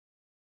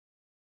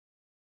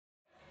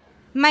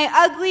My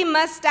ugly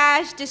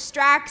mustache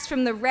distracts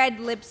from the red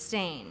lip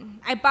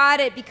stain. I bought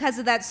it because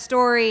of that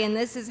story, and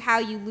this is how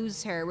you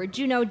lose her, where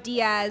Juno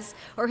Diaz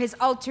or his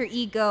alter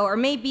ego, or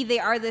maybe they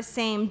are the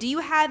same. Do you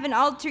have an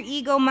alter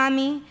ego,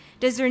 mommy?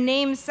 Does her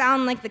name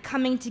sound like the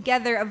coming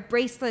together of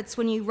bracelets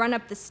when you run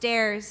up the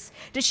stairs?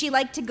 Does she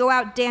like to go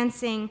out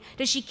dancing?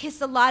 Does she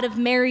kiss a lot of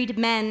married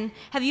men?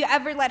 Have you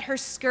ever let her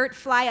skirt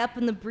fly up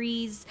in the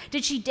breeze?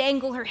 Did she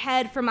dangle her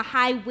head from a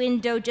high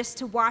window just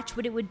to watch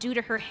what it would do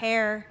to her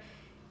hair?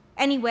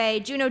 Anyway,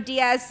 Juno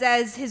Diaz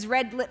says his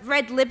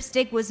red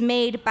lipstick was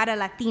made para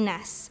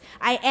Latinas.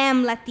 I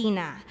am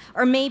Latina.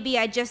 Or maybe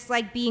I just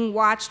like being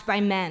watched by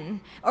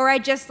men. Or I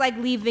just like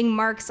leaving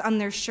marks on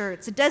their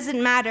shirts. It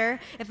doesn't matter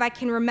if I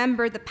can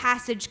remember the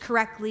passage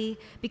correctly,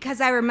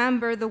 because I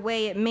remember the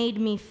way it made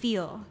me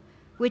feel,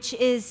 which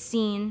is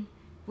seen,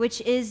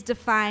 which is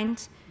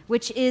defined,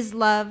 which is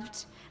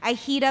loved. I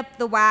heat up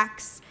the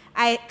wax.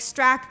 I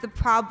extract the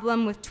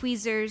problem with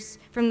tweezers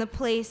from the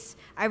place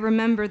I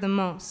remember the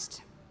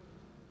most.